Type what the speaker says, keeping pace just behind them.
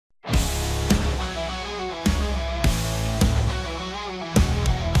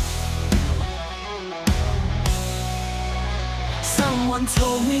Someone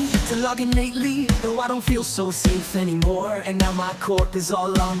told me to log in lately, though I don't feel so safe anymore. And now my corp is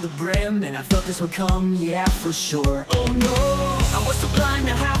all on the brim, and I thought this would come, yeah, for sure. Oh no, I was so blind,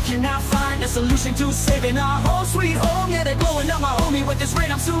 now how can I find a solution to saving our home sweet home? Yeah, they're blowing up my homie with this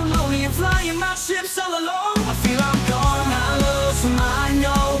rain, I'm soon lonely and flying my ships all alone. I feel I'm gone, I lose my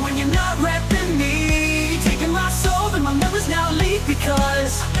know when you're not repping me, taking my soul and my memories now leave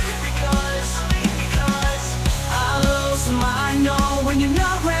because I lose my know when you're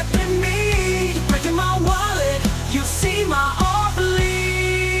not repping me, you're breaking my wallet, you see my heart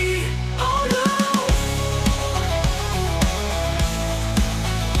bleed. Oh no,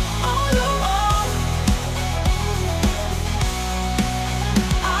 oh no,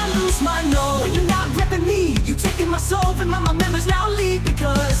 I lose my know when you're not repping me, you taking my soul and my memories now leave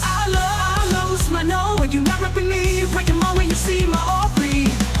because I lose my know when you're not repping me, you're breaking my way, you see my heart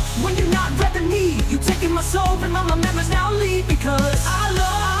bleed. When you're not repping me, you taking my soul and my memories now leave because I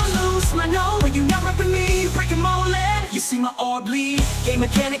lose my know when you're not repping me, breaking my lead, you see my heart bleed. Game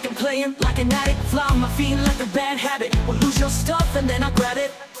mechanic and playing like an addict, fly on my feet like a bad habit. Will lose your stuff and then I grab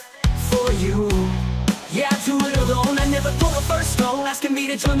it for you. Yeah, I do it alone, I never throw a first stone, asking me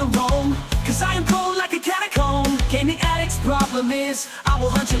to join the roam, cause I am cold like a catacomb. Gaming addict's problem is, I will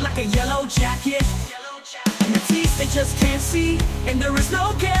hunt you like a yellow jacket. And the teeth they just can't see, and there is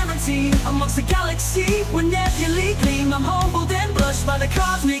no guarantee amongst the galaxy. When nebulae gleam, I'm humbled and blushed by the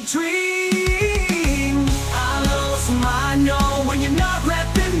cosmic dream. I lose my know when you're not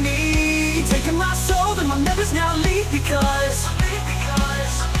repping me, taking my soul and my memories now leave because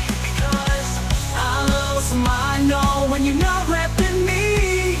I lose my know when you're not repping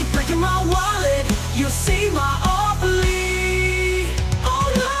me, you're breaking my wallet, you see my heart bleed. Oh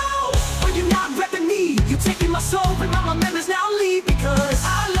no, when you're not repping me, you taking my soul and my memories now leave because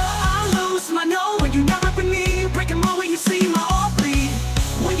I lose my know when you're not repping me, breaking my way, you see my heart bleed.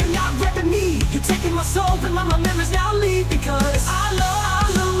 When you're not repping me, you taking my soul and my memories now leave because I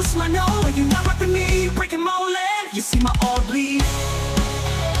lose my know when you're not repping me, breaking my lead, you see my heart bleed.